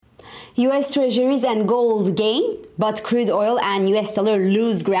US Treasuries and gold gain, but crude oil and US dollar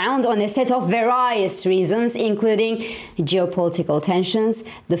lose ground on a set of various reasons, including geopolitical tensions,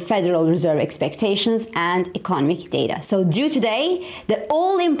 the Federal Reserve expectations, and economic data. So due today, the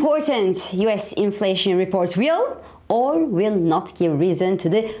all-important US inflation report will or will not give reason to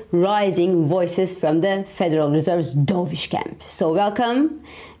the rising voices from the Federal Reserve's dovish camp. So welcome.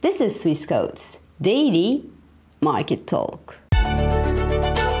 This is Swissquote's Daily Market Talk.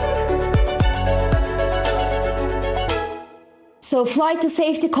 So flight to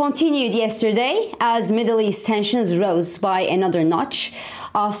safety continued yesterday as Middle East tensions rose by another notch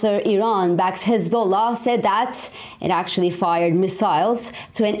after Iran-backed Hezbollah said that it actually fired missiles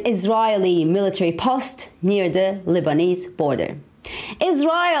to an Israeli military post near the Lebanese border.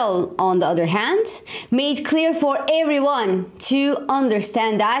 Israel, on the other hand, made clear for everyone to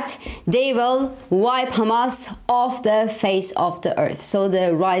understand that they will wipe Hamas off the face of the earth. So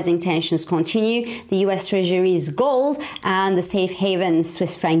the rising tensions continue. The US Treasuries gold and the safe haven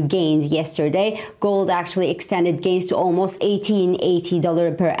Swiss franc gained yesterday. Gold actually extended gains to almost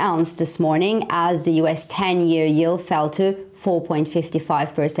 $1880 per ounce this morning as the US 10-year yield fell to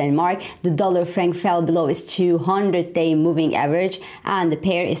 4.55% mark. The dollar franc fell below its 200-day moving average, and the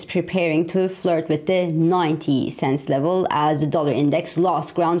pair is preparing to flirt with the 90 cents level as the dollar index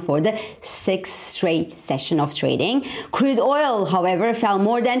lost ground for the sixth straight session of trading. Crude oil, however, fell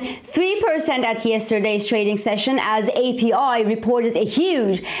more than 3% at yesterday's trading session as API reported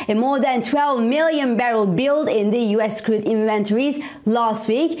a more than 12 million barrel build in the US crude inventories last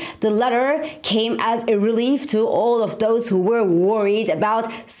week. The latter came as a relief to all of those who were worried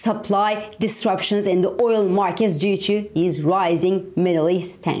about supply disruptions in the oil markets due to these rising Middle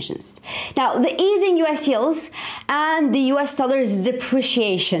East tensions. Now, the easing US yields and the US dollar's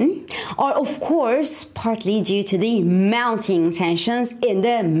depreciation are, of course, partly due to the mounting tensions in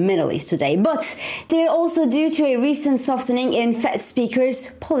the Middle East today, but they're also due to a recent softening in Fed speaker's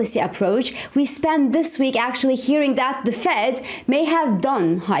policy approach. We spent this week actually hearing that the Fed may have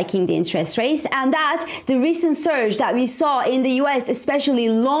done hiking the interest rates and that the recent surge that we saw in the US, especially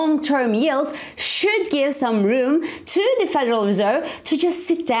long-term yields, should give some room to the Federal Reserve to just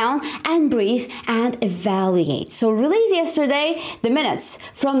sit down and breathe and evaluate. So released yesterday, the minutes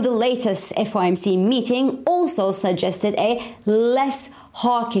from the latest FOMC meeting also suggested a less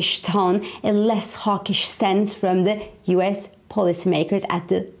hawkish tone, a less hawkish stance from the US policymakers at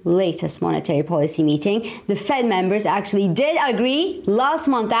the latest monetary policy meeting. The Fed members actually did agree last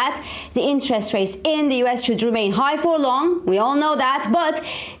month that the interest rates in the US should remain high for long. We all know that, but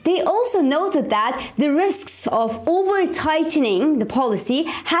they also noted that the risks of over-tightening the policy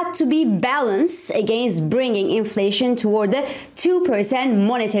had to be balanced against bringing inflation toward the 2%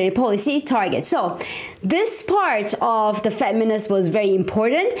 monetary policy target. So this part of the Fed minutes was very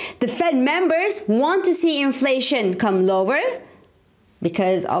important. The Fed members want to see inflation come lower,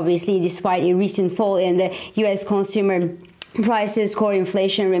 because obviously despite a recent fall in the US consumer prices, core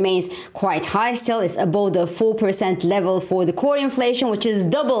inflation remains quite high still. It's above the 4% level for the core inflation, which is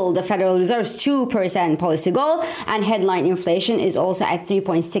double the Federal Reserve's 2% policy goal. And headline inflation is also at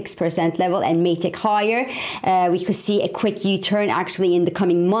 3.6% level and may tick higher. We could see a quick U-turn actually in the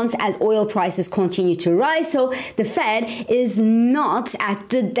coming months as oil prices continue to rise. So the Fed is not at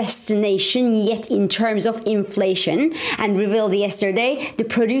the destination yet in terms of inflation. And revealed yesterday, the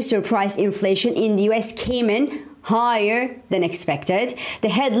producer price inflation in the US came in higher than expected. The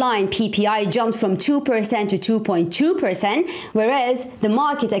headline PPI jumped from 2% to 2.2%, whereas the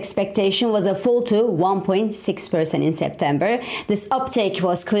market expectation was a fall to 1.6% in September. This uptake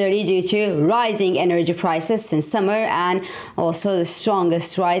was clearly due to rising energy prices since summer and also the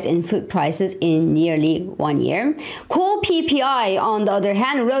strongest rise in food prices in nearly 1 year. Core PPI, on the other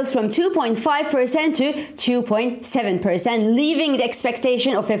hand, rose from 2.5% to 2.7%, leaving the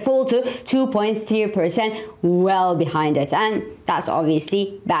expectation of a fall to 2.3% well behind it, and that's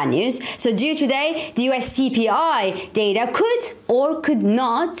obviously bad news. So due today, the US CPI data could or could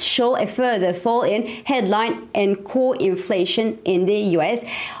not show a further fall in headline and core inflation in the US.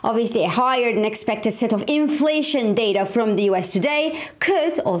 Obviously, a higher than expected set of inflation data from the US today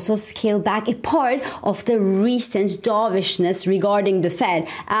could also scale back a part of the recent dovishness regarding the Fed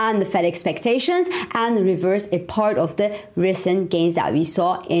and the Fed expectations and reverse a part of the recent gains that we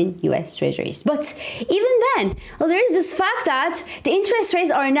saw in US Treasuries. But even then, well, there is this fact that the interest rates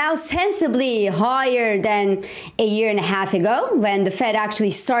are now sensibly higher than a year and a half ago when the Fed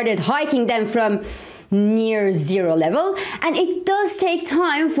actually started hiking them from near zero level, and it does take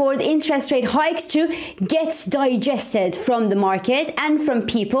time for the interest rate hikes to get digested from the market and from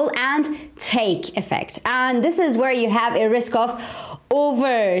people and take effect. And this is where you have a risk of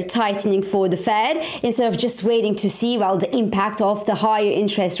over tightening for the Fed instead of just waiting to see, well, the impact of the higher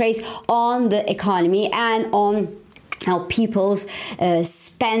interest rates on the economy and on how people's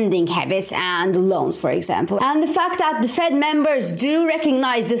spending habits and loans, for example. And the fact that the Fed members do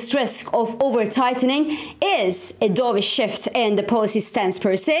recognize this risk of over-tightening is a dovish shift in the policy stance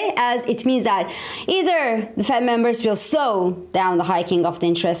per se, as it means that either the Fed members will slow down the hiking of the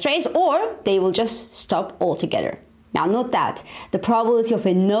interest rates or they will just stop altogether. Now, note that the probability of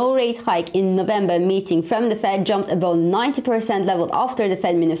a no-rate hike in November meeting from the Fed jumped above 90% level after the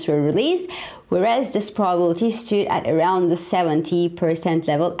Fed ministerial release, whereas this probability stood at around the 70%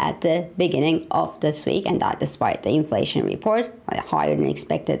 level at the beginning of this week, and that despite the inflation report, higher than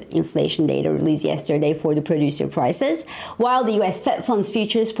expected inflation data released yesterday for the producer prices, while the US Fed funds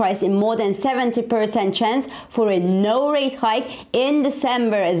futures priced in more than 70% chance for a no-rate hike in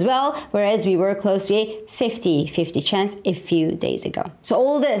December as well, whereas we were close to a 50-50 chance a few days ago. So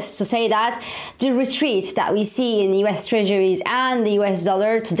all this to say that the retreat that we see in the US Treasuries and the US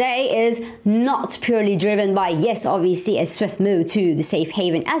dollar today is not purely driven by, yes, obviously a swift move to the safe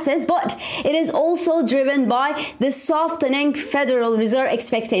haven assets, but it is also driven by the softening Federal Reserve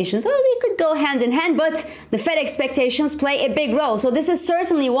expectations. Well, they could go hand in hand, but the Fed expectations play a big role. So this is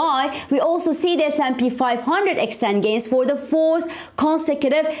certainly why we also see the S&P 500 extend gains for the fourth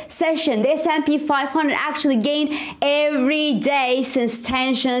consecutive session. The S&P 500 actually gained every day since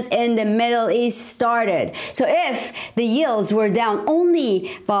tensions in the Middle East started. So if the yields were down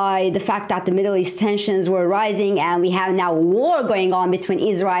only by the fact that the Middle East tensions were rising and we have now a war going on between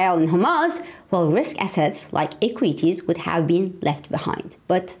Israel and Hamas, well, risk assets like equities would have been left behind.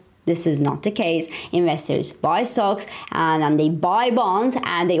 But this is not the case. Investors buy stocks and they buy bonds,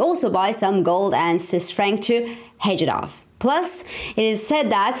 and they also buy some gold and Swiss franc to hedge it off. Plus, it is said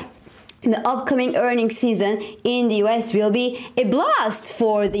that the upcoming earnings season in the US will be a blast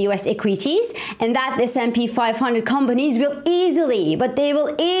for the US equities, and that the S&P 500 companies will easily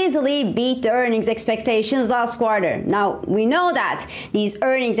beat the earnings expectations last quarter. Now, we know that these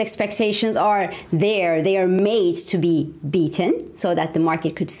earnings expectations are there. They are made to be beaten so that the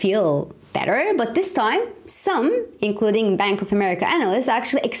market could feel better, but this time some, including Bank of America analysts,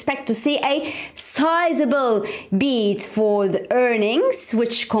 actually expect to see a sizable beat for the earnings,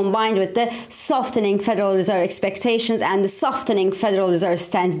 which combined with the softening Federal Reserve expectations and the softening Federal Reserve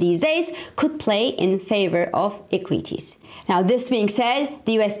stance these days could play in favor of equities. Now, this being said,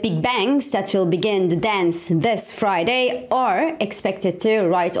 the US big banks that will begin the dance this Friday are expected to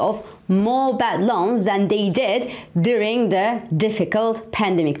write off more bad loans than they did during the difficult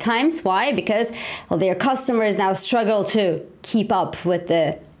pandemic times. Why? Because, well, their customers now struggle to keep up with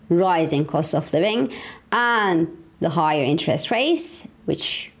the rising cost of living and the higher interest rates,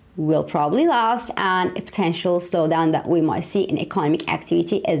 which will probably last, and a potential slowdown that we might see in economic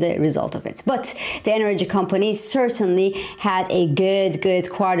activity as a result of it. But the energy companies certainly had a good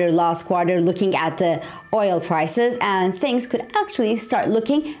quarter last quarter, looking at the oil prices, and things could actually start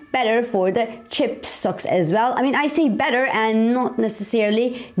looking better for the chip stocks as well. I mean, I say better and not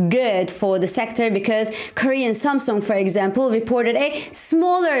necessarily good for the sector, because Korean Samsung, for example, reported a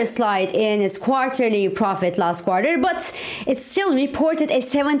smaller slide in its quarterly profit last quarter, but it still reported a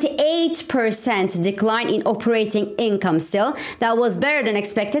 78% decline in operating income still. That was better than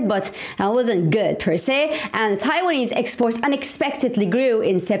expected, but wasn't good per se. And Taiwanese exports unexpectedly grew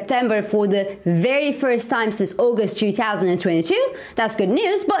in September for the very first time since August 2022. That's good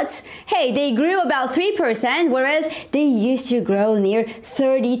news, but hey, they grew about 3%, whereas they used to grow near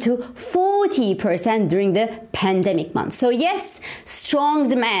 30 to 40% during the pandemic months. So yes, strong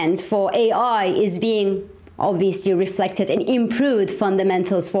demand for AI is being obviously reflected in improved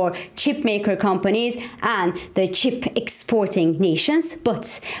fundamentals for chip maker companies and the chip exporting nations,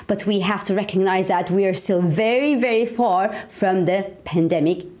 but we have to recognize that we are still very far from the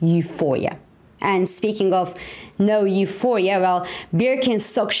pandemic euphoria. And speaking of no euphoria, well,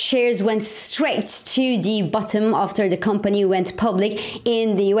 Birkenstock shares went straight to the bottom after the company went public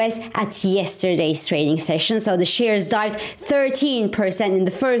in the US at yesterday's trading session. So the shares dived 13% in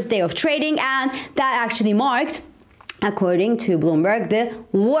the first day of trading, and that actually marked, according to Bloomberg, the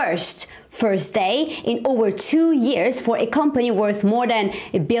worst first day in over 2 years for a company worth more than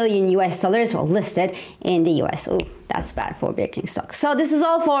 $1 billion well, listed in the US. Ooh, that's bad for Birkenstock. So this is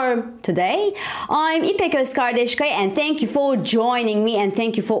all for today. I'm İpek Özkardeşkaya, and thank you for joining me, and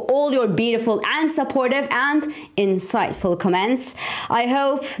thank you for all your beautiful and supportive and insightful comments. I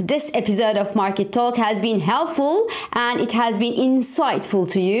hope this episode of Market Talk has been helpful and it has been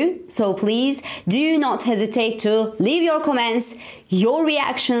insightful to you. So please do not hesitate to leave your comments, your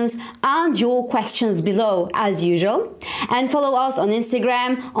reactions and your questions below as usual. And follow us on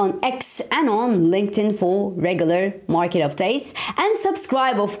Instagram, on X and on LinkedIn for regular market updates. And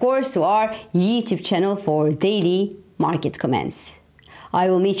subscribe, of course, to our YouTube channel for daily market comments. I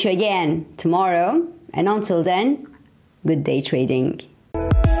will meet you again tomorrow. And until then, good day trading.